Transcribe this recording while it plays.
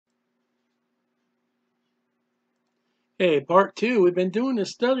Hey, part two, we've been doing a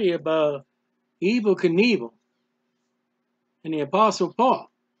study about Evel Knievel and the Apostle Paul.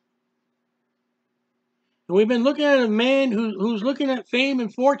 And we've been looking at a man who's looking at fame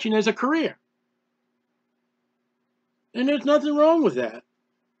and fortune as a career. And there's nothing wrong with that.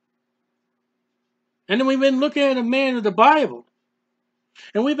 And then we've been looking at a man of the Bible.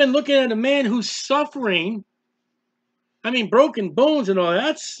 And we've been looking at a man who's suffering. I mean, broken bones and all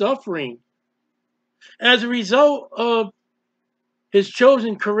that's suffering as a result of his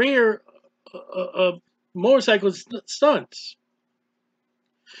chosen career of motorcycle stunts.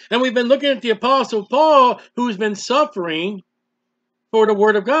 And we've been looking at the Apostle Paul, who's been suffering for the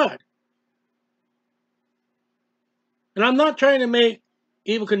Word of God. And I'm not trying to make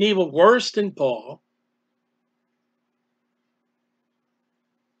Evel Knievel worse than Paul.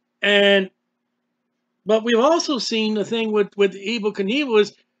 But we've also seen the thing with Evel Knievel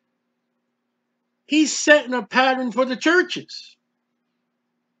is he's setting a pattern for the churches.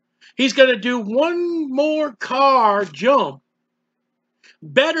 He's going to do one more car jump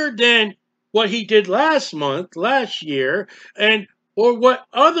better than what he did last year, or what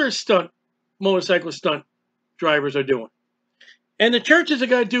other motorcycle stunt drivers are doing. And the churches are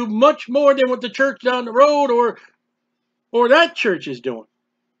going to do much more than what the church down the road or that church is doing,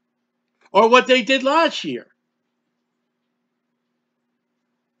 or what they did last year.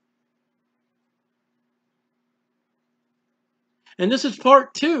 And this is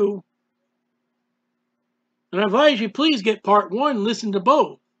part two. And I advise you, please get part one, listen to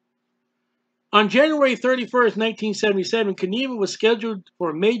both. On January 31st, 1977, Knievel was scheduled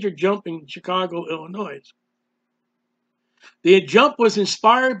for a major jump in Chicago, Illinois. The jump was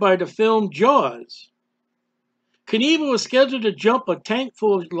inspired by the film Jaws. Knievel was scheduled to jump a tank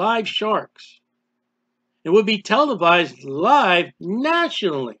full of live sharks. It would be televised live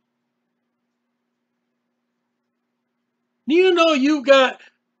nationally. Do you know you've got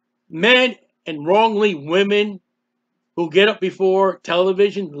men and wrongly women who get up before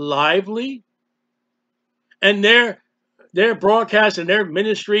television lively? And their broadcast and their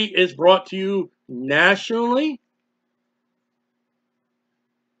ministry is brought to you nationally?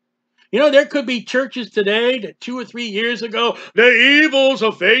 You know, there could be churches today that 2 or 3 years ago, the evils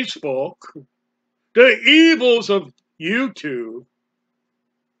of Facebook, the evils of YouTube,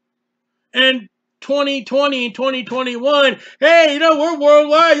 and 2020 and 2021, hey, you know, we're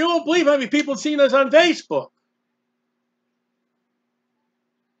worldwide. You won't believe how many people have seen us on Facebook.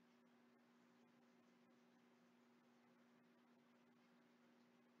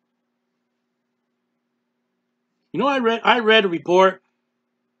 You know, I read a report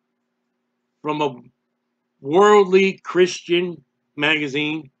from a worldly Christian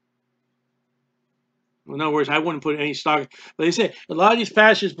magazine. In other words, I wouldn't put any stock. But they say a lot of these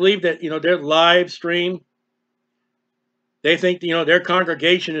pastors believe that, you know, their live stream, they think, you know, their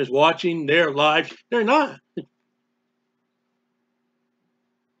congregation is watching their live. They're not.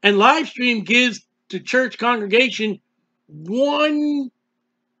 And live stream gives the church congregation one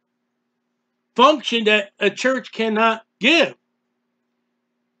function that a church cannot give.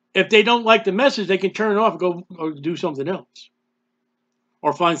 If they don't like the message, they can turn it off and go or do something else,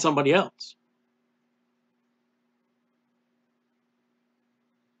 or find somebody else.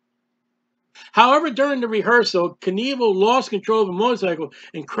 However, during the rehearsal, Knievel lost control of a motorcycle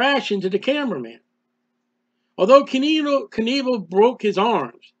and crashed into the cameraman. Although Knievel broke his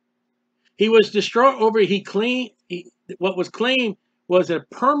arms, he was distraught over what was claimed was a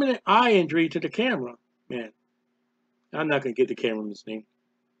permanent eye injury to the cameraman. I'm not going to get the cameraman's name.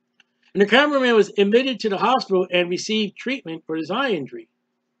 And the cameraman was admitted to the hospital and received treatment for his eye injury,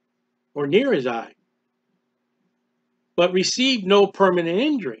 or near his eye, but received no permanent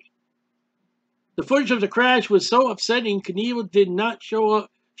injury. The footage of the crash was so upsetting, Knievel did not show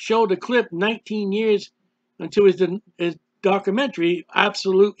the clip 19 years until his documentary,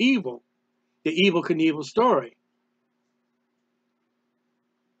 Absolute Evil, the Evel Knievel story.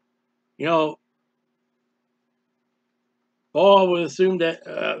 You know, Paul would assume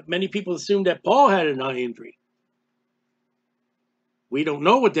that, many people assume that Paul had an eye injury. We don't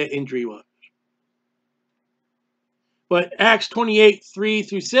know what that injury was. But Acts 28,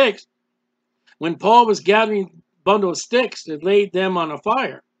 3-6, when Paul was gathering a bundle of sticks and laid them on a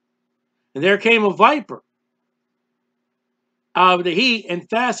fire, and there came a viper out of the heat and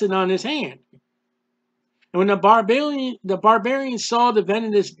fastened on his hand. And when the barbarians saw the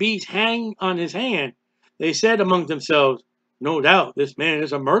venomous beast hang on his hand, they said among themselves, no doubt this man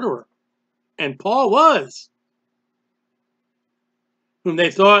is a murderer. And Paul was, whom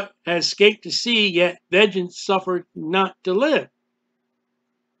they thought had escaped the sea, yet vengeance suffered not to live.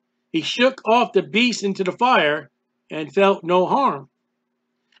 He shook off the beast into the fire, and felt no harm.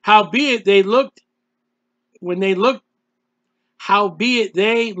 Howbeit they looked when they looked Howbeit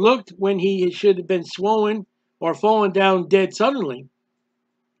they looked when he should have been swollen or fallen down dead suddenly.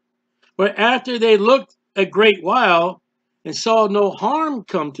 But after they looked a great while and saw no harm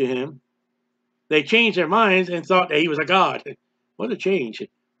come to him, they changed their minds and thought that he was a god. What a change.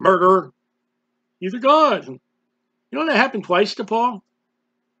 Murderer. He's a god. You know that happened twice to Paul?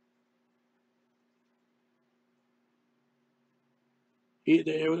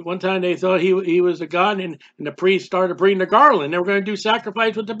 One time they thought he was a god, and the priest started bringing the garland. They were going to do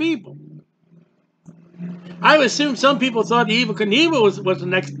sacrifice with the people. I would assume some people thought the Evel Knievel was the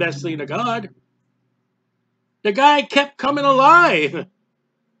next best thing to God. The guy kept coming alive.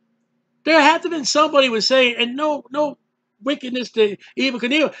 There had to have been somebody who was saying, and no wickedness to Evel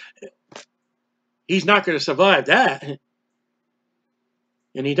Knievel. He's not going to survive that.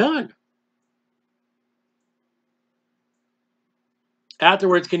 And he done.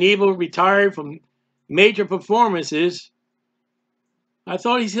 Afterwards, Knievel retired from major performances. I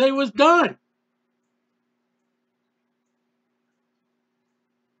thought he said he was done.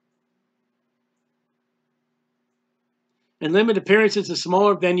 And limited appearances to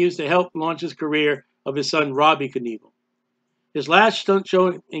smaller venues to help launch his career of his son Robbie Knievel. His last stunt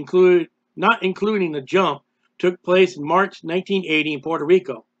show not including the jump, took place in March 1980 in Puerto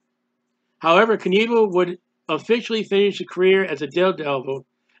Rico. However, Knievel would officially finish his career as a daredevil,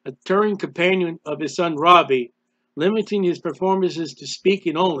 a touring companion of his son Robbie, limiting his performances to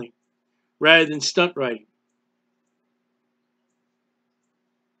speaking only, rather than stunt writing.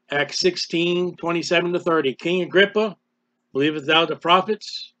 Acts 16, 27-30. King Agrippa, believest thou the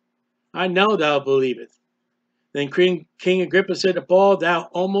prophets? I know thou believest. Then King Agrippa said to Paul, thou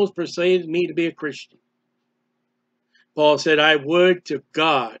almost persuaded me to be a Christian. Paul said, I would to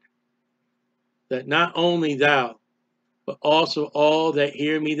God that not only thou, but also all that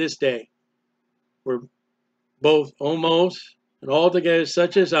hear me this day were both almost and altogether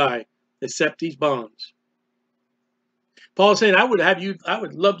such as I, accept these bonds. Paul said, I would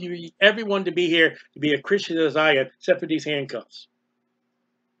love you, everyone to be here to be a Christian as I am, except for these handcuffs.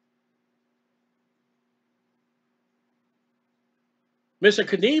 Mr.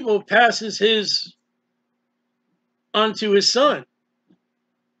 Knievel passes his onto his son.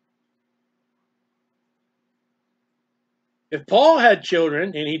 If Paul had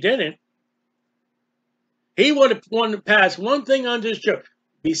children, and he didn't, he would have wanted to pass one thing on to his children: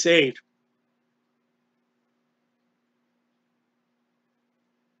 be saved.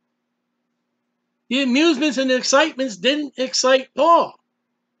 The amusements and the excitements didn't excite Paul.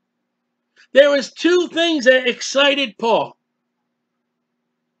 There was two things that excited Paul: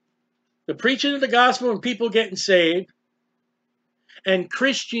 the preaching of the gospel and people getting saved, and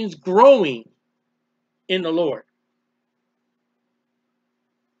Christians growing in the Lord.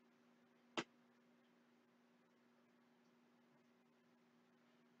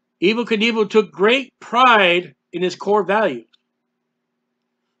 Evel Knievel took great pride in his core values.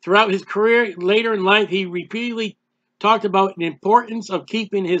 Throughout his career, later in life, he repeatedly talked about the importance of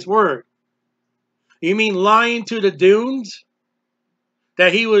keeping his word. You mean lying to the dunes?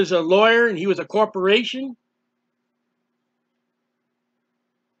 That he was a lawyer and he was a corporation?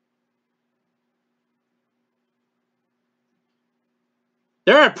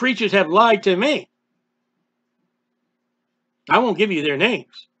 There are preachers have lied to me. I won't give you their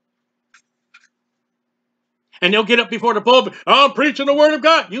names. And they'll get up before the pulpit, I'm preaching the word of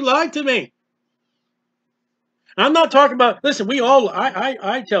God. You lied to me. I'm not talking about, listen,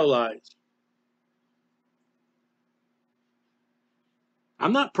 I tell lies.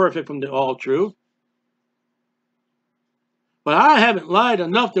 I'm not perfect from the all truth. But I haven't lied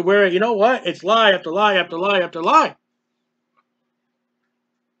enough to where, you know what? It's lie after lie after lie after lie.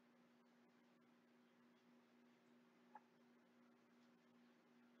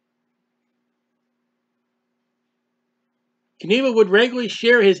 Knievel would regularly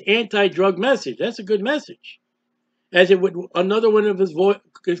share his anti-drug message. That's a good message. As it would another one of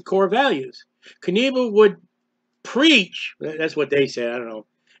his core values. Knievel would preach, that's what they said, I don't know,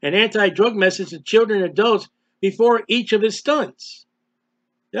 an anti-drug message to children and adults before each of his stunts.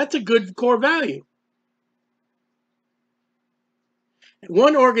 That's a good core value.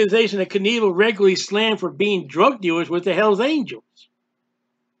 One organization that Knievel regularly slammed for being drug dealers was the Hells Angels.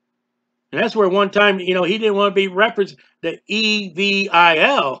 And that's where one time, he didn't want to be referenced the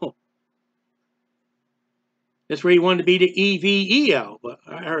EVIL. That's where he wanted to be the EVEL. But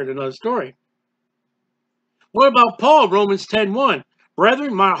I heard another story. What about Paul, Romans 10:1?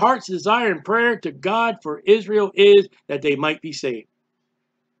 Brethren, my heart's desire and prayer to God for Israel is that they might be saved.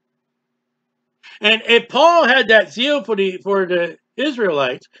 And if Paul had that zeal for the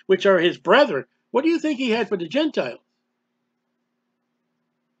Israelites, which are his brethren, what do you think he had for the Gentiles?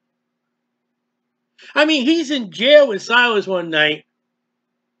 I mean, he's in jail with Silas one night,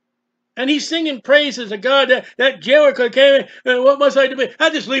 and he's singing praises to God. That jailer could came in, what must I do?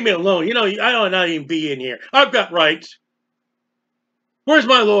 Just leave me alone. You know, I ought not even be in here. I've got rights. Where's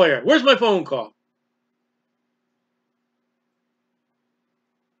my lawyer? Where's my phone call?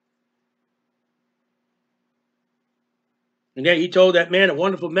 And yet he told that man a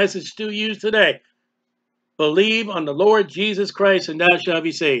wonderful message to use today. Believe on the Lord Jesus Christ and thou shalt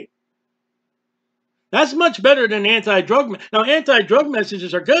be saved. That's much better than anti-drug. Now, anti-drug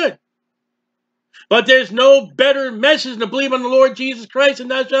messages are good. But there's no better message than believe on the Lord Jesus Christ and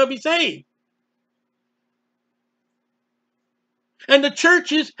thou shalt be saved. And the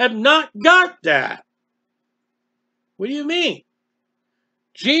churches have not got that. What do you mean?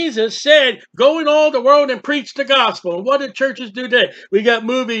 Jesus said, go in all the world and preach the gospel. And what do churches do today? We got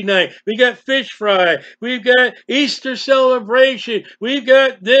movie night. We got fish fry. We've got Easter celebration. We've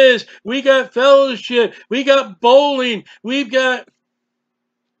got this. We got fellowship. We got bowling. We've got...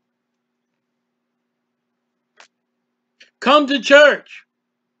 Come to church.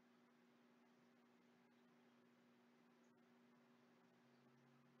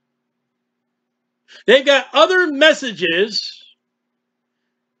 They've got other messages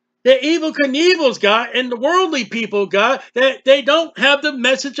that Evel Knievel's got and the worldly people got, that they don't have the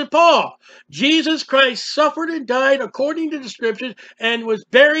message of Paul. Jesus Christ suffered and died according to the scriptures and was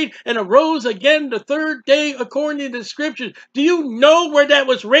buried and arose again the third day according to the scriptures. Do you know where that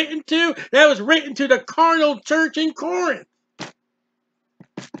was written to? That was written to the carnal church in Corinth.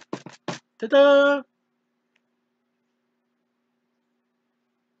 Ta-da!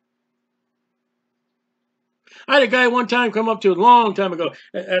 I had a guy one time come up to a long time ago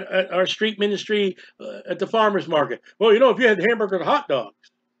at our street ministry at the farmer's market. Well, you know, if you had hamburgers and hot dogs.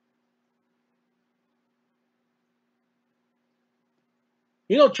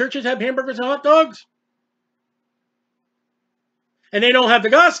 You know, churches have hamburgers and hot dogs. And they don't have the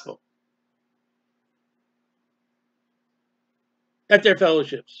gospel at their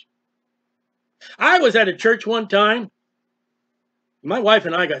fellowships. I was at a church one time. My wife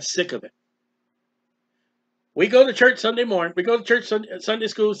and I got sick of it. We go to church Sunday morning. We go to church Sunday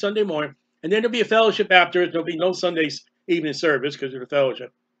school Sunday morning. And then there'll be a fellowship afterwards. There'll be no Sunday evening service because of the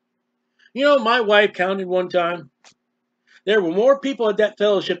fellowship. You know, my wife counted one time. There were more people at that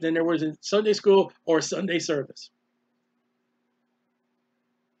fellowship than there was in Sunday school or Sunday service.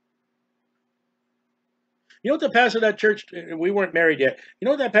 You know what the pastor of that church, we weren't married yet. You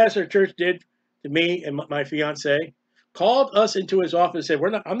know what that pastor of the church did to me and my fiance? Called us into his office and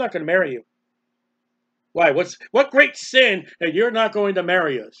said, I'm not going to marry you. Why? What great sin that you're not going to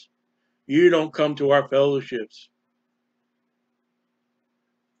marry us? You don't come to our fellowships.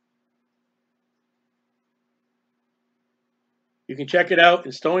 You can check it out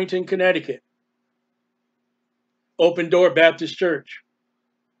in Stonington, Connecticut. Open Door Baptist Church.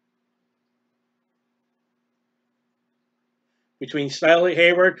 Between Sally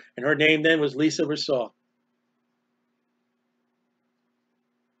Hayward and her name then was Lisa Rousseau.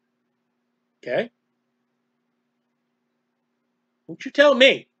 Okay? Don't you tell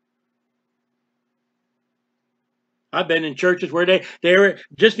me. I've been in churches where they were,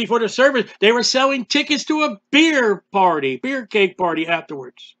 just before the service, they were selling tickets to a beer cake party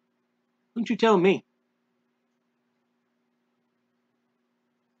afterwards. Don't you tell me.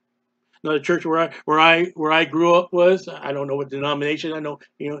 Another church where I grew up was, I don't know what denomination, I know,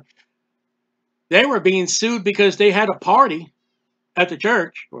 you know, they were being sued because they had a party at the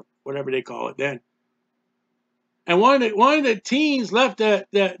church, or whatever they call it then. And one of the teens left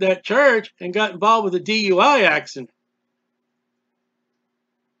that church and got involved with a DUI accident.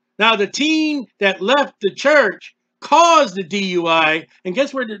 Now, the teen that left the church caused the DUI, and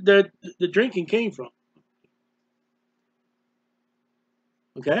guess where the drinking came from?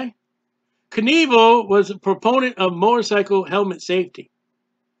 Okay? Knievel was a proponent of motorcycle helmet safety.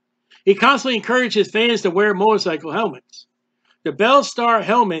 He constantly encouraged his fans to wear motorcycle helmets. The Bell Star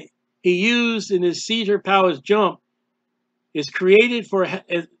helmet he used in his Cedar Palace jump is credited for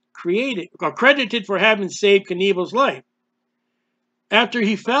having saved Knievel's life. After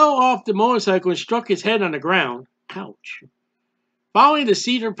he fell off the motorcycle and struck his head on the ground, ouch. Following the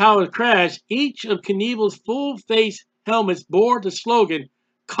Cedar Palace crash, each of Knievel's full-face helmets bore the slogan,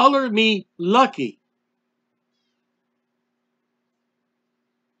 "Color me lucky."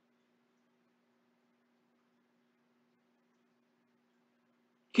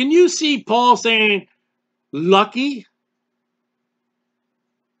 Can you see Paul saying, lucky?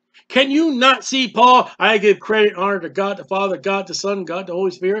 Can you not see, Paul? I give credit and honor to God the Father, God the Son, God the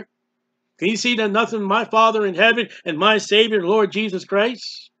Holy Spirit. Can you see that nothing my Father in heaven and my Savior, Lord Jesus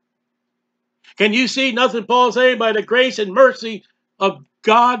Christ? Can you see nothing, Paul saying, by the grace and mercy of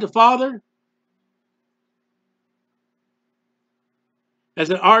God the Father? As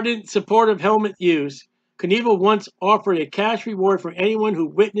an ardent supporter of helmet use, Knievel once offered a cash reward for anyone who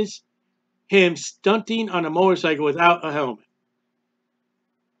witnessed him stunting on a motorcycle without a helmet.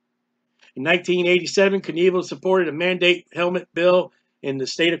 In 1987, Knievel supported a mandate helmet bill in the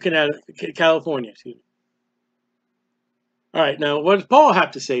state of California. All right, now what does Paul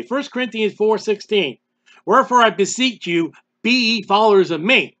have to say? 1 Corinthians 4:16. Wherefore I beseech you, be ye followers of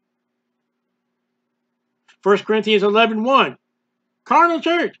me. 1 Corinthians 11:1. Carnal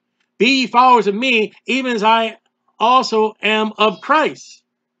church, be ye followers of me, even as I also am of Christ.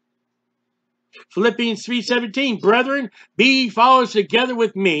 Philippians 3:17. Brethren, be ye followers together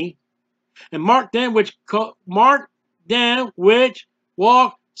with me, and mark them which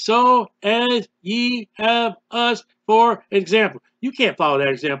walk so as ye have us for example. You can't follow that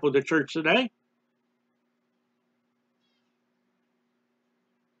example of the church today.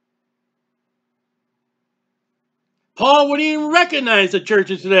 Paul wouldn't even recognize the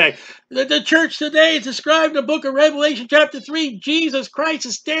churches today. The church today is described in the book of Revelation chapter 3. Jesus Christ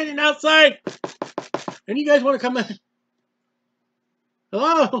is standing outside. And you guys want to come in?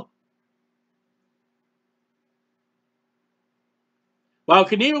 Hello? While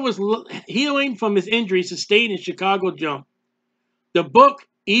Knievel was healing from his injuries sustained in Chicago Jump, the book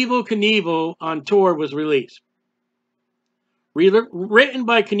Evel Knievel on Tour was released. Written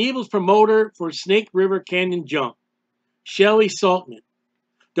by Knievel's promoter for Snake River Canyon Jump, Shelley Saltman.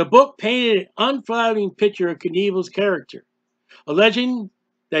 The book painted an unflattering picture of Knievel's character, alleging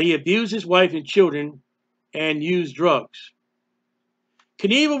that he abused his wife and children and used drugs.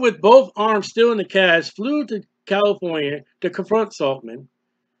 Knievel, with both arms still in the cast, flew to California to confront Saltman,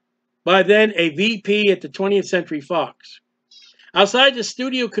 by then a VP at the 20th Century Fox. Outside the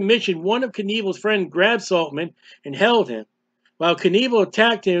studio commission, one of Knievel's friends grabbed Saltman and held him, while Knievel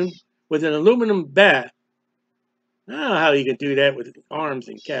attacked him with an aluminum bat. I don't know how you can do that with arms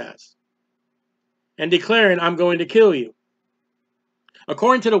and casts. And declaring, I'm going to kill you.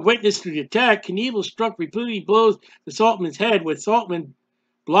 According to the witness to the attack, Knievel struck repeated blows to Saltman's head, with Saltman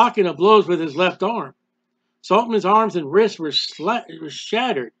blocking the blows with his left arm. Saltman's arms and wrists were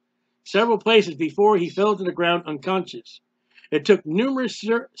shattered several places before he fell to the ground unconscious. It took numerous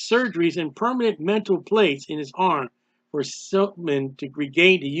surgeries and permanent mental plates in his arm for Saltman to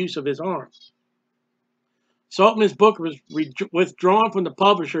regain the use of his arms. Saltman's book was withdrawn from the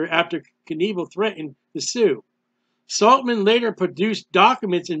publisher after Knievel threatened to sue. Saltman later produced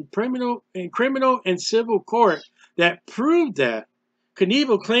documents in criminal and civil court that proved that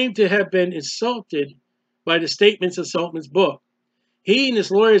Knievel claimed to have been insulted by the statements of Saltman's book. He and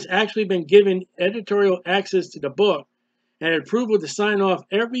his lawyers actually been given editorial access to the book and approval to sign off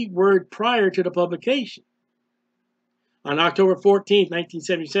every word prior to the publication. On October 14,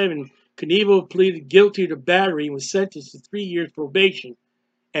 1977, Knievel pleaded guilty to battery and was sentenced to 3 years probation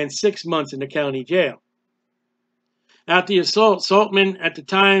and 6 months in the county jail. After the assault, Saltman at the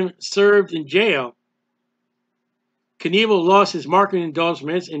time served in jail. Knievel lost his marketing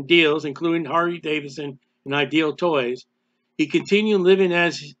endorsements and deals, including Harley-Davidson and Ideal Toys. He continued living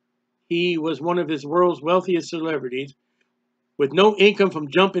as he was one of his world's wealthiest celebrities. With no income from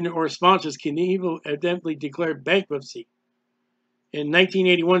jumping or sponsors, Knievel evidently declared bankruptcy. In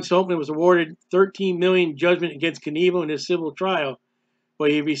 1981, Saltman was awarded $13 million judgment against Knievel in his civil trial, but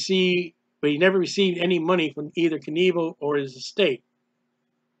he never received any money from either Knievel or his estate.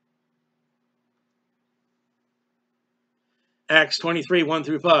 Acts 23,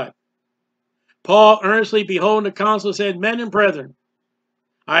 1-5. Paul, earnestly beholding the council, said, Men and brethren,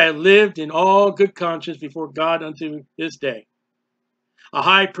 I have lived in all good conscience before God unto this day. A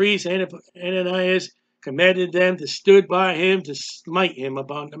high priest, Ananias, commanded them to stood by him to smite him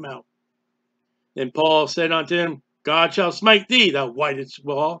upon the mouth. Then Paul said unto him, God shall smite thee, thou whitest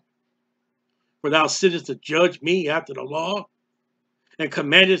wall, for thou sittest to judge me after the law, and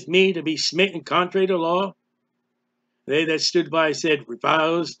commandest me to be smitten contrary to law. They that stood by said,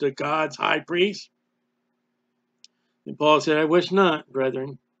 Reviles the God's high priest? And Paul said, I wish not,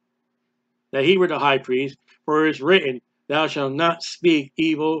 brethren, that he were the high priest, for it is written, Thou shalt not speak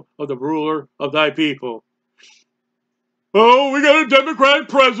evil of the ruler of thy people. Oh, we got a Democratic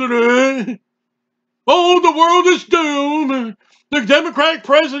president. Oh, the world is doomed. The Democratic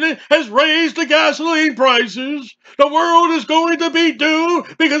president has raised the gasoline prices. The world is going to be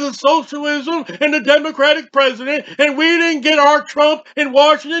doomed because of socialism and the Democratic president, and we didn't get our Trump in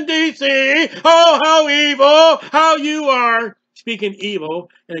Washington, D.C. Oh, how evil, how you are. Speaking evil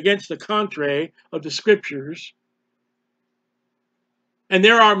and against the contrary of the scriptures. And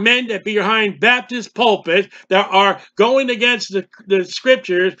there are men that behind Baptist pulpits that are going against the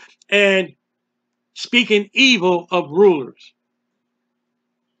scriptures and speaking evil of rulers.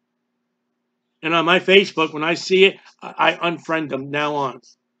 And on my Facebook, when I see it, I unfriend them now on.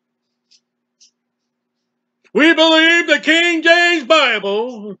 We believe the King James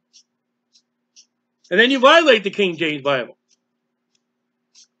Bible. And then you violate the King James Bible.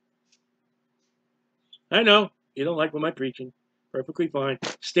 I know. You don't like what I'm preaching. Perfectly fine.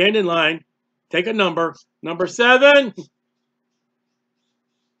 Stand in line. Take a number. Number 7.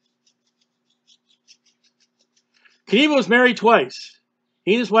 Knievel was married twice.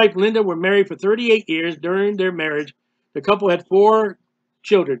 He and his wife Linda were married for 38 years. During their marriage, the couple had 4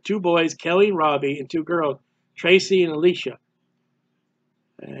 children, 2 boys, Kelly and Robbie, and 2 girls, Tracy and Alicia.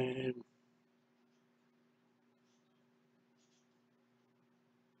 And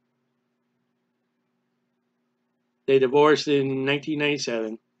they divorced in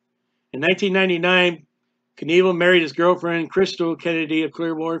 1997. In 1999, Knievel married his girlfriend, Crystal Kennedy of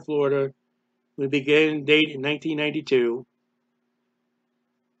Clearwater, Florida. We began dating in 1992.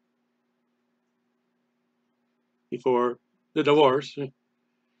 Before the divorce. The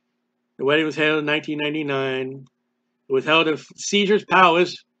wedding was held in 1999. It was held at Caesar's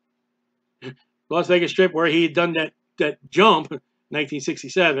Palace, Las Vegas Strip, where he had done that jump in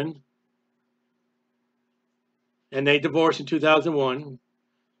 1967. And they divorced in 2001.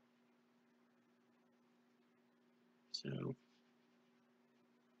 So,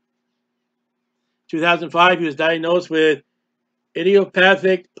 2005, he was diagnosed with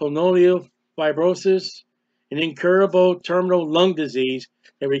idiopathic pulmonary fibrosis, an incurable terminal lung disease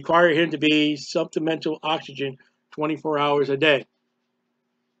that required him to be supplemental oxygen 24 hours a day.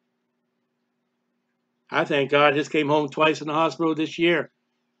 I thank God this came home twice in the hospital this year.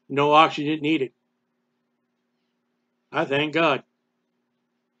 No oxygen needed. I thank God.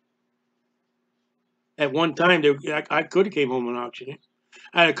 At one time, I could have came home on oxygen.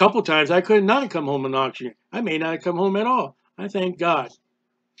 At a couple times, I could not have come home on oxygen. I may not have come home at all. I thank God.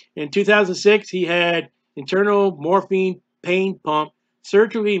 In 2006, he had internal morphine pain pump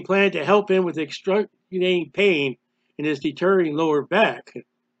surgically implanted to help him with excruciating pain in his deteriorating lower back.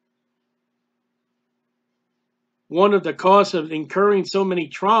 One of the costs of incurring so many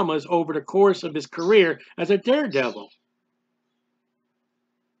traumas over the course of his career as a daredevil.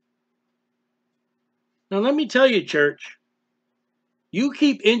 Now, let me tell you, church, you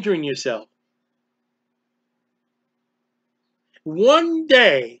keep injuring yourself. One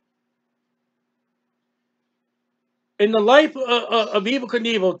day, in the life of Evel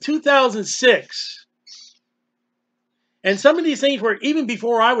Knievel, 2006, and some of these things were even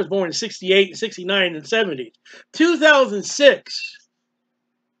before I was born in 68, 69, and 70. 2006,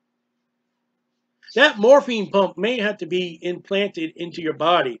 that morphine pump may have to be implanted into your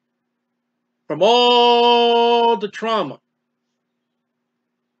body from all the trauma.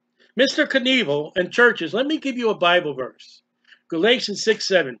 Mr. Knievel and churches, let me give you a Bible verse. Galatians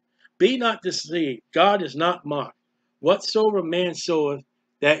 6:7. Be not deceived. God is not mocked. Whatsoever man soweth,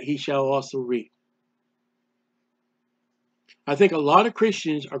 that he shall also reap. I think a lot of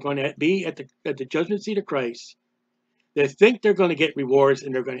Christians are going to be at the judgment seat of Christ. They think they're going to get rewards,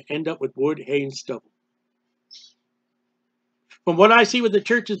 and they're going to end up with wood, hay, and stubble. From what I see with the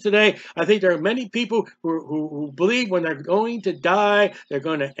churches today, I think there are many people who believe when they're going to die, they're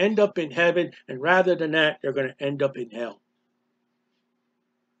going to end up in heaven, and rather than that, they're going to end up in hell.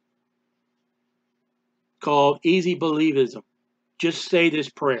 Called easy believism. Just say this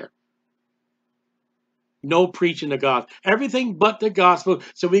prayer. No preaching the gospel. Everything but the gospel,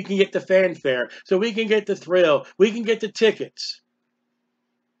 so we can get the fanfare, so we can get the thrill, we can get the tickets.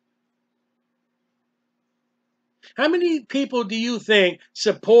 How many people do you think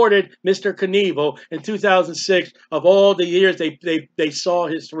supported Mr. Knievel in 2006 of all the years they saw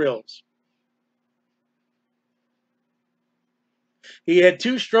his thrills? He had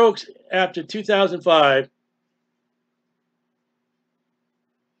 2 strokes after 2005.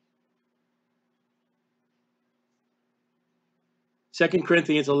 Second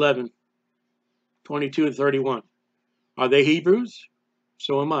Corinthians 11, 22 and 31. Are they Hebrews?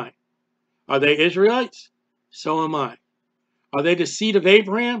 So am I. Are they Israelites? So am I. Are they the seed of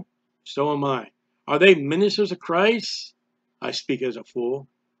Abraham? So am I. Are they ministers of Christ? I speak as a fool.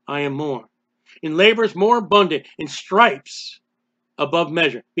 I am more. In labors more abundant, in stripes above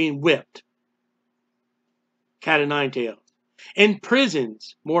measure, being whipped. Cat o' nine tails. In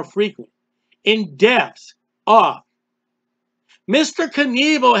prisons, more frequent. In deaths, off. Mr.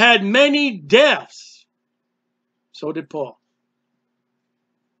 Knievel had many deaths. So did Paul.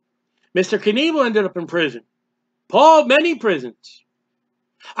 Mr. Knievel ended up in prison. Paul, many prisons.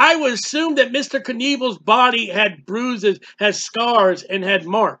 I would assume that Mr. Knievel's body had bruises, had scars, and had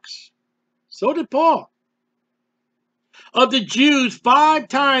marks. So did Paul. Of the Jews, 5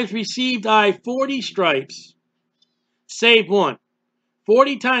 times received I 40 stripes, save one.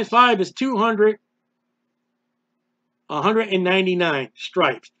 40 times 5 is 200, 199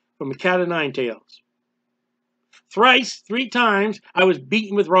 stripes from a cat o' nine tails. Thrice, 3 times, I was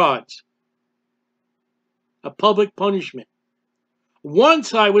beaten with rods, a public punishment.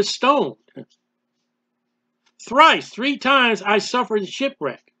 Once I was stoned. Thrice, 3 times, I suffered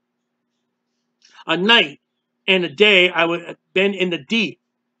shipwreck. A night and a day I would have been in the deep,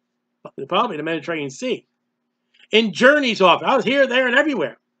 probably the Mediterranean Sea. In journeys off, I was here, there, and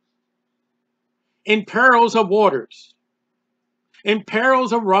everywhere. In perils of waters. In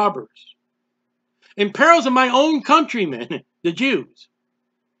perils of robbers. In perils of my own countrymen, the Jews.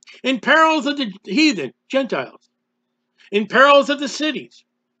 In perils of the heathen, Gentiles. In perils of the cities.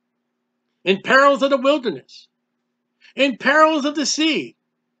 In perils of the wilderness. In perils of the sea.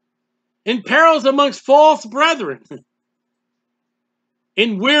 In perils amongst false brethren.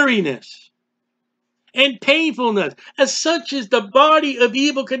 In weariness. And painfulness, as such is the body of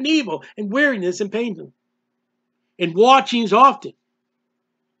Evel Knievel, in weariness and painfulness. In watchings often.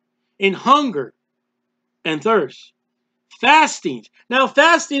 In hunger and thirst. Fastings. Now,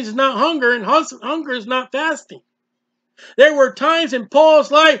 fasting is not hunger, and hunger is not fasting. There were times in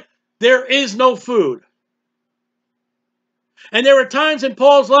Paul's life there is no food. And there were times in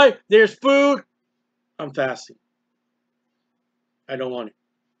Paul's life there's food, I'm fasting. I don't want it.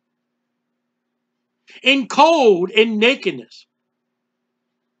 In cold and nakedness.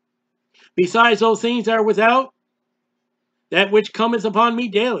 Besides those things that are without, that which cometh upon me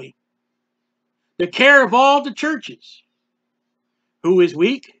daily. The care of all the churches. Who is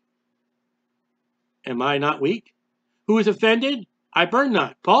weak? Am I not weak? Who is offended? I burn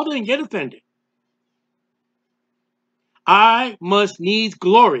not. Paul didn't get offended. I must needs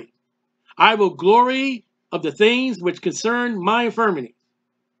glory. I will glory of the things which concern my infirmity.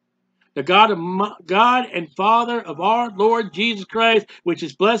 The God and Father of our Lord Jesus Christ, which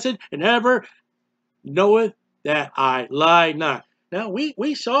is blessed and ever, knoweth that I lie not. Now,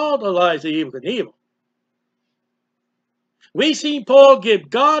 we saw the lies of Evel and evil. We seen Paul give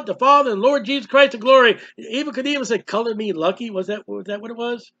God the Father and Lord Jesus Christ the glory. Evel Knievel said, "Color me lucky." Was that what it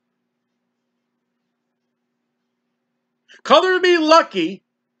was? Color me lucky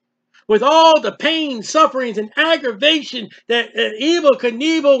with all the pain, sufferings, and aggravation that Evel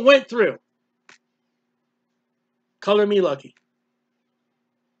Knievel went through. Color me lucky.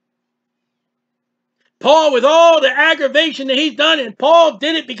 Paul, with all the aggravation that he's done, and Paul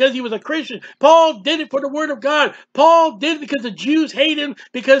did it because he was a Christian. Paul did it for the word of God. Paul did it because the Jews hate him,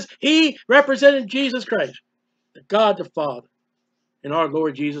 because he represented Jesus Christ. The God the Father and our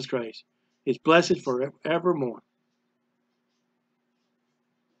Lord Jesus Christ is blessed forevermore.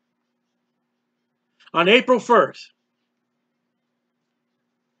 On April 1st,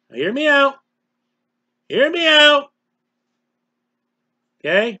 now hear me out. Hear me out.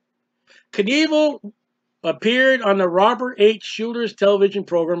 Okay? Knievel appeared on the Robert H. Schuler's television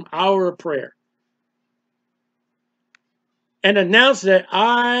program, Hour of Prayer, and announced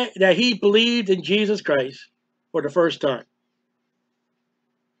that he believed in Jesus Christ for the first time.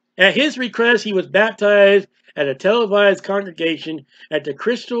 At his request, he was baptized at a televised congregation at the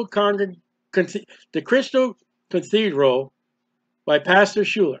Crystal Cathedral by Pastor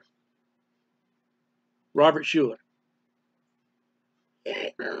Schuler, Robert Schuler.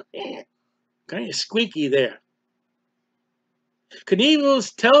 Kind of squeaky there.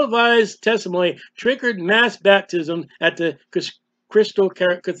 Knievel's televised testimony triggered mass baptism at the Crystal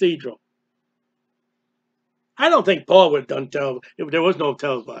Cathedral. I don't think Paul would have done if there was no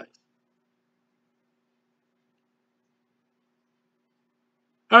televised.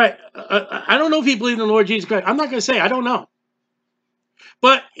 All right, I don't know if he believed in the Lord Jesus Christ. I'm not going to say, I don't know.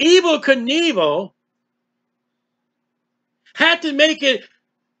 But Evel Knievel had to make it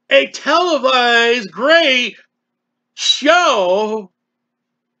a televised great show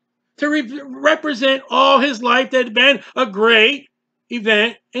to represent all his life that had been a great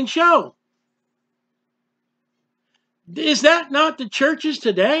event and show. Is that not the churches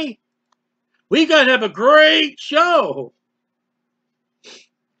today? We got to have a great show.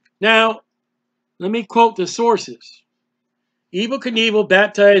 Now, let me quote the sources. Evel Knievel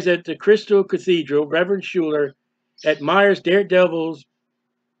baptized at the Crystal Cathedral. Reverend Schuler admires daredevils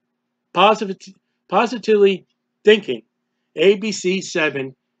positively thinking. ABC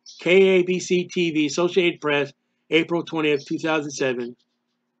 7, KABC TV, Associated Press, April 20th, 2007.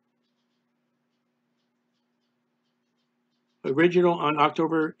 Original on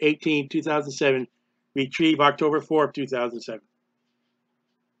October 18, 2007. Retrieve October 4th, 2007.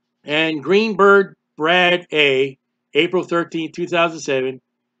 And Greenberg Brad A., April 13, 2007.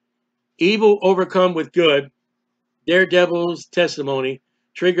 Evil overcome with good. Daredevil's testimony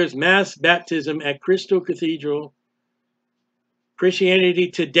triggers mass baptism at Crystal Cathedral. Christianity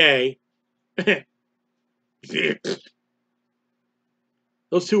Today.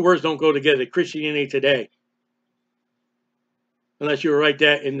 Those two words don't go together. Christianity Today. Unless you write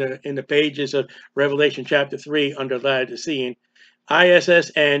that in the pages of Revelation chapter 3 under Laodicean.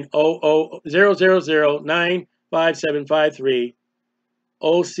 ISSN 000095753.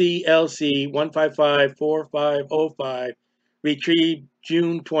 OCLC 1554505. Retrieved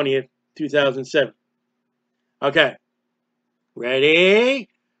June 20th, 2007. Okay. Ready?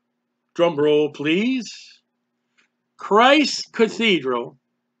 Drum roll, please. Christ Cathedral,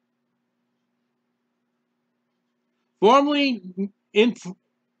 formerly and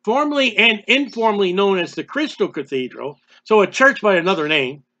informally known as the Crystal Cathedral, so a church by another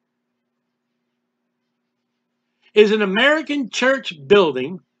name, is an American church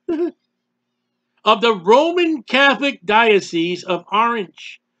building of the Roman Catholic Diocese of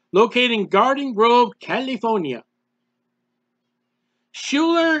Orange, located in Garden Grove, California.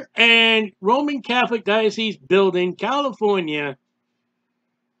 Schuler and Roman Catholic Diocese Building, California.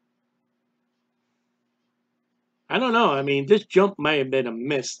 I don't know. I mean, this jump might have been a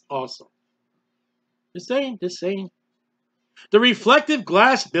miss also. Just saying, just saying. The reflective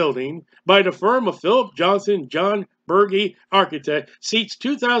glass building by the firm of Philip Johnson John Berge Architect seats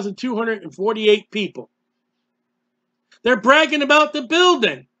 2,248 people. They're bragging about the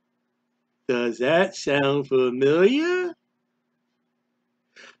building. Does that sound familiar?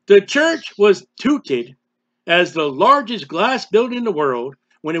 The church was touted as the largest glass building in the world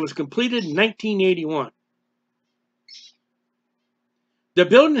when it was completed in 1981. The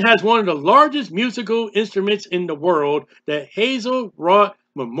building has one of the largest musical instruments in the world, the Hazel-wrought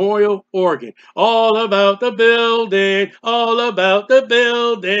memorial organ. All about the building, all about the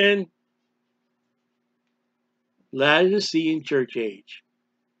building. Laodicean church age.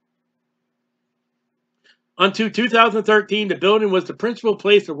 Until 2013, the building was the principal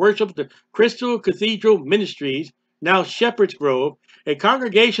place to worship the Crystal Cathedral Ministries, now Shepherd's Grove, a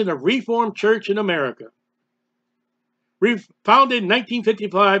congregation of Reformed Church in America. Founded in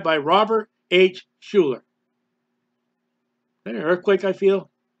 1955 by Robert H. Schuler. An earthquake, I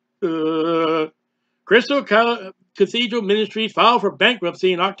feel. Crystal Cathedral Ministries filed for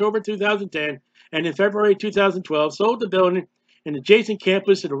bankruptcy in October 2010, and in February 2012 sold the building and adjacent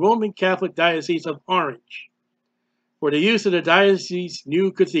campus to the Roman Catholic Diocese of Orange for the use of the diocese's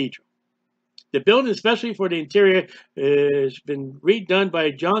new cathedral. The building, especially for the interior, has been redone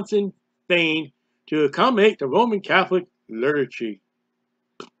by Johnson Fain to accommodate the Roman Catholic liturgy.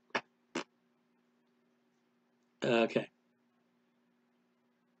 Okay.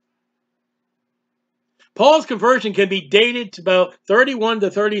 Paul's conversion can be dated to about 31 to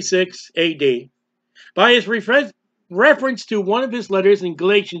 36 AD by his reference to one of his letters in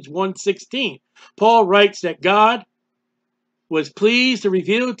Galatians 1:16. Paul writes that God was pleased to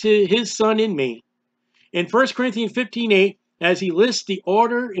reveal to his Son in me. In 1 Corinthians 15:8, as he lists the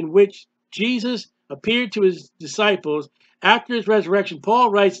order in which Jesus appeared to his disciples after his resurrection,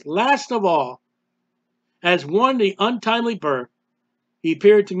 Paul writes, last of all, as one the untimely birth, he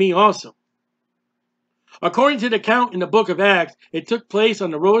appeared to me also. According to the account in the book of Acts, it took place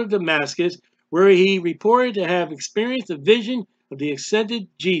on the road to Damascus, where he reported to have experienced a vision of the ascended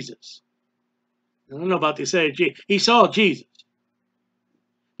Jesus. I don't know about the ascended Jesus. He saw Jesus.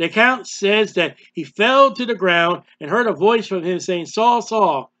 The account says that he fell to the ground and heard a voice from him saying, Saul,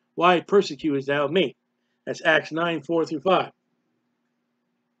 Saul, why persecutest thou me? That's Acts 9:4-5.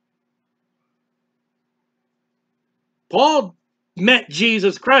 Paul met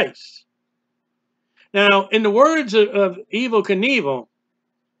Jesus Christ. Now, in the words of Evel Knievel,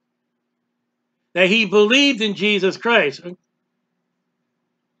 that he believed in Jesus Christ.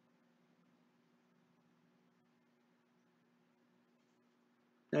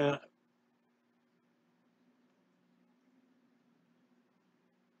 Now,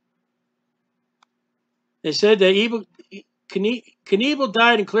 it said that Knievel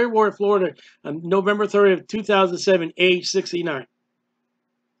died in Clearwater, Florida on November 30th, 2007, age 69.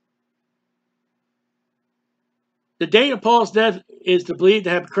 The date of Paul's death is believed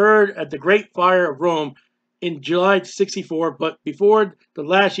to have occurred at the Great Fire of Rome in July 64, but before the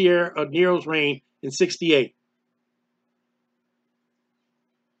last year of Nero's reign in 68.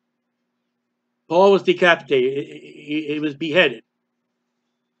 Paul was decapitated. He was beheaded.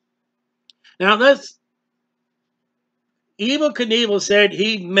 Now, Evel Knievel said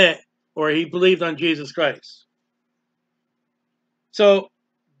he met or he believed on Jesus Christ. So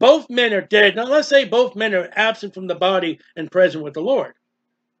both men are dead. Now, let's say both men are absent from the body and present with the Lord.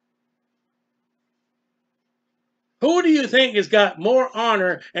 Who do you think has got more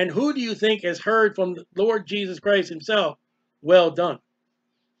honor, and who do you think has heard from the Lord Jesus Christ himself, well done?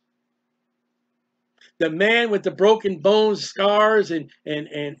 The man with the broken bones, scars, and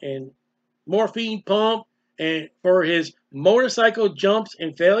morphine pump, and for his motorcycle jumps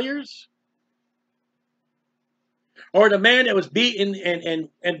and failures? Or the man that was beaten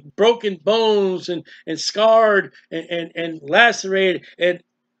and broken bones and scarred and lacerated and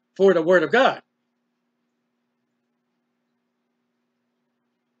for the word of God?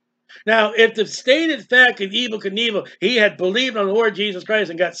 Now, if the stated fact of Evel Knievel, he had believed on the Lord Jesus Christ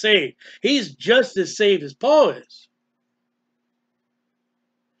and got saved, he's just as saved as Paul is.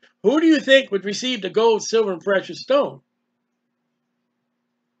 Who do you think would receive the gold, silver, and precious stone?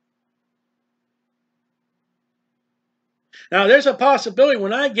 Now, there's a possibility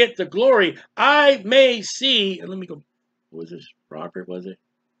when I get the glory, I may see, let me go, was this Robert, was it?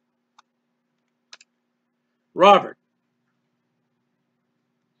 Robert.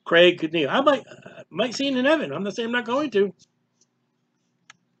 Craig Knievel. I might see him in heaven. I'm not saying I'm not going to.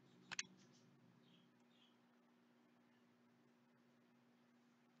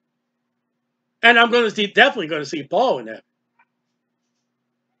 And I'm going to see, definitely going to see Paul in heaven.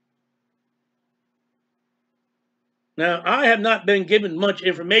 Now, I have not been given much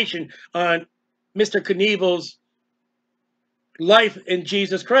information on Mr. Knievel's life in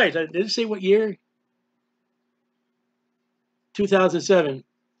Jesus Christ. Did it say what year? 2007.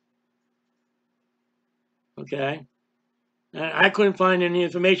 Okay. I couldn't find any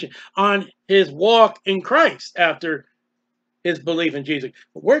information on his walk in Christ after his belief in Jesus.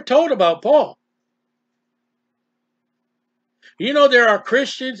 But we're told about Paul. You know, there are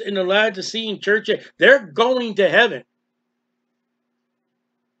Christians in the Laodicean church. They're going to heaven.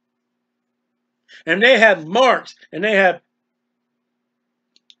 And they have marks, and they have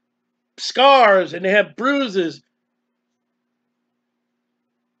scars, and they have bruises.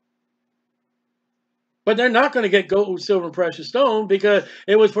 But they're not going to get gold, silver, and precious stone because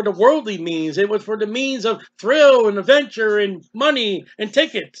it was for the worldly means. It was for the means of thrill and adventure and money and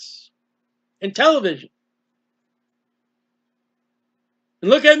tickets and television. And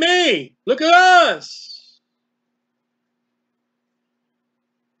look at me. Look at us.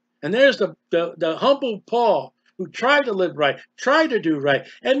 And there's the humble Paul who tried to live right, tried to do right.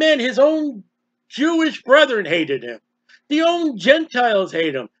 And man, his own Jewish brethren hated him. The own Gentiles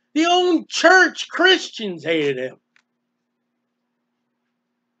hated him. The own church Christians hated him.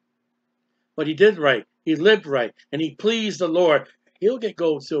 But he did right. He lived right. And he pleased the Lord. He'll get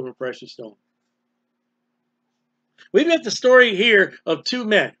gold, silver, and precious stone. We've got the story here of two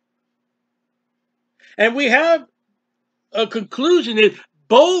men. And we have a conclusion is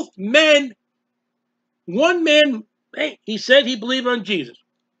both men, one man, hey, he said he believed on Jesus.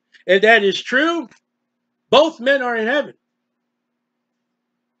 If that is true, both men are in heaven.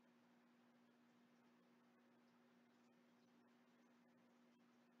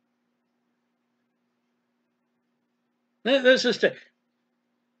 Let's just say,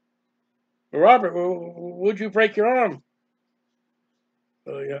 Robert, would you break your arm?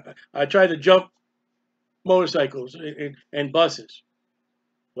 I tried to jump motorcycles and buses.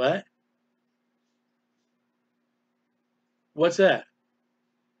 What? What's that?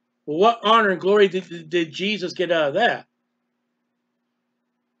 Well, what honor and glory did Jesus get out of that?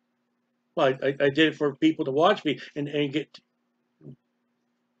 Well, I did it for people to watch me and get.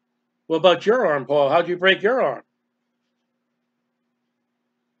 What about your arm, Paul? How'd you break your arm?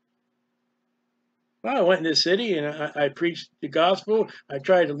 Well, I went in this city and I preached the gospel. I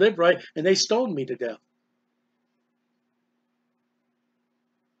tried to live right, and they stoned me to death.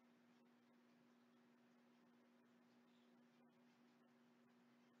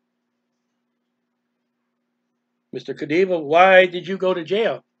 Mr. Knievel, why did you go to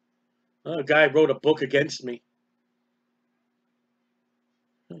jail? Oh, a guy wrote a book against me.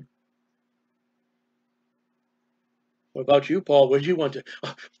 What about you, Paul? What did you want to?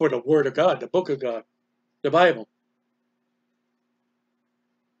 Oh, for the Word of God, the Book of God, the Bible.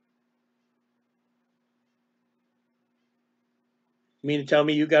 You mean to tell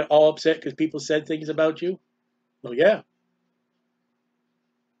me you got all upset because people said things about you? Well, yeah.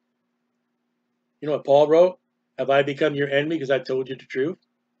 You know what Paul wrote? Have I become your enemy because I told you the truth?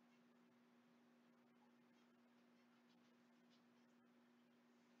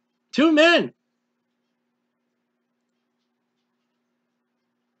 Two men.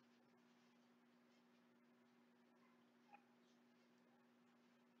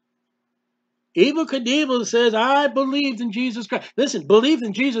 Evel Knievel says, I believed in Jesus Christ. Listen, belief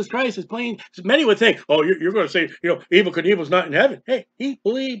in Jesus Christ is plain. Many would think, oh, you're going to say, Evel Knievel's not in heaven. Hey, he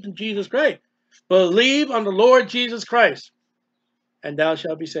believed in Jesus Christ. Believe on the Lord Jesus Christ, and thou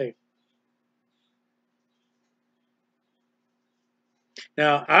shalt be saved.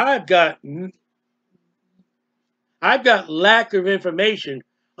 Now, I've got lack of information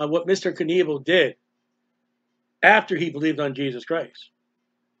on what Mr. Knievel did after he believed on Jesus Christ.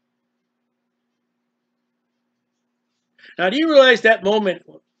 Now, do you realize that moment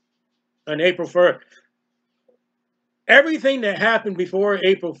on April 1st, everything that happened before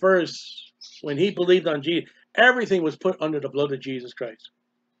April 1st, when he believed on Jesus, everything was put under the blood of Jesus Christ.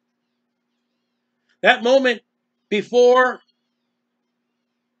 That moment before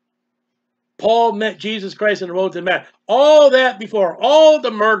Paul met Jesus Christ on the road to Emmaus, all that before, all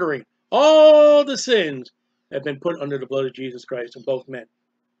the murdering, all the sins have been put under the blood of Jesus Christ in both men.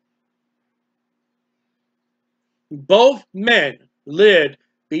 Both men lived,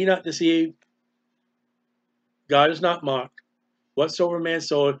 be not deceived, God is not mocked. Whatsoever man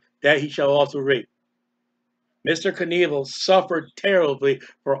soweth, that he shall also reap. Mr. Knievel suffered terribly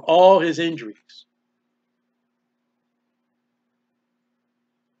for all his injuries.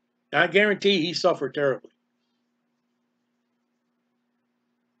 I guarantee he suffered terribly.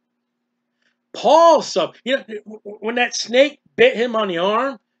 Paul suffered. When that snake bit him on the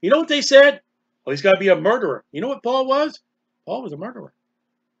arm, you know what they said? Oh, he's got to be a murderer. You know what Paul was? Paul was a murderer.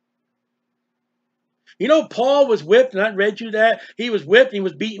 You know, Paul was whipped, and I read you that. He was whipped, and he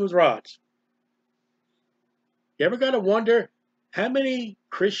was beaten with rods. You ever got to wonder how many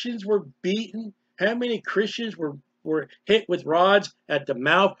Christians were beaten? How many Christians were hit with rods at the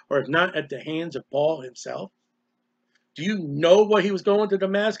mouth, or if not at the hands of Paul himself? Do you know what he was going to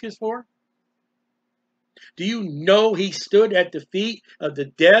Damascus for? Do you know he stood at the feet of the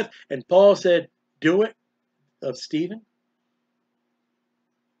death, and Paul said, do it, of Stephen?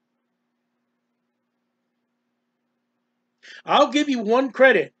 I'll give you one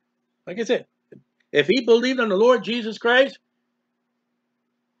credit. Like I said, if he believed on the Lord Jesus Christ,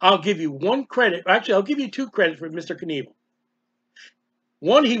 I'll give you one credit. Actually, I'll give you two credits for Mr. Knievel.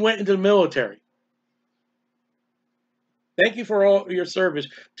 One, he went into the military. Thank you for all your service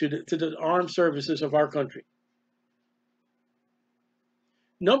to the armed services of our country.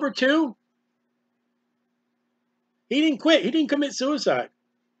 Number two, he didn't quit. He didn't commit suicide.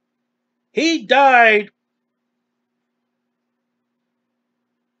 He died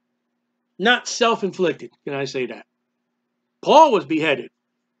not self-inflicted. Can I say that? Paul was beheaded.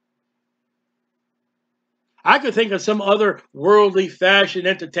 I could think of some other worldly fashion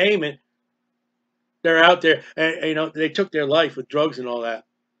entertainment. They're out there, and they took their life with drugs and all that.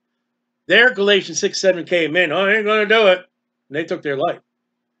 Their Galatians 6:7 came in. Oh, I ain't going to do it. And they took their life.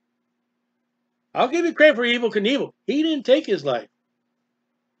 I'll give you credit for Evel Knievel. He didn't take his life.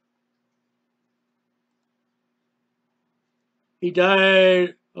 He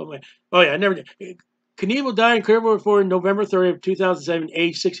died. Oh yeah, I never did. Knievel died in Clearwater Ford November 30th, 2007,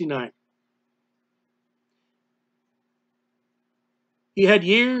 age 69. He had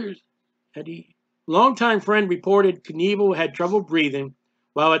longtime friend reported Knievel had trouble breathing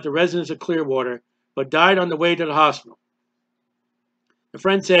while at the residence of Clearwater, but died on the way to the hospital. The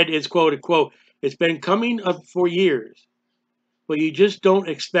friend said, it's quote, it's been coming up for years, but you just don't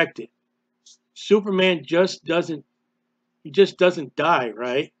expect it. Superman just doesn't die,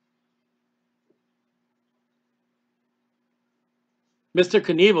 right? Mr.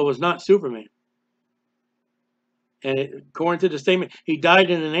 Knievel was not Superman. And according to the statement, he died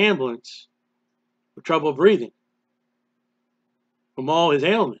in an ambulance with trouble breathing from all his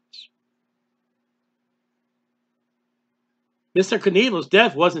ailments. Mr. Knievel's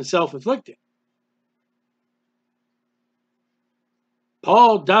death wasn't self-inflicted.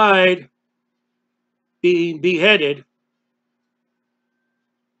 Paul died being beheaded,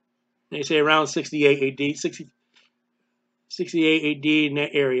 they say around 68 AD, 68 AD in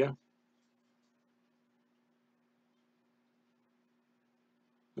that area.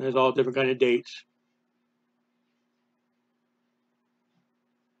 There's all different kind of dates.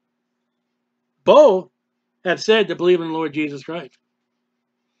 Both have said to believe in the Lord Jesus Christ.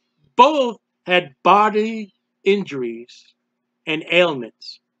 Both had body injuries and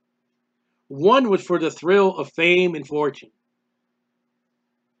ailments. One was for the thrill of fame and fortune.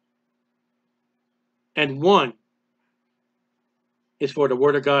 And one is for the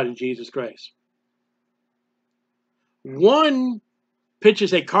Word of God in Jesus Christ. One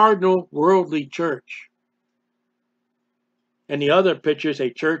pictures a cardinal worldly church, and the other pictures a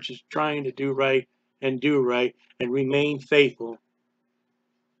church is trying to do right and remain faithful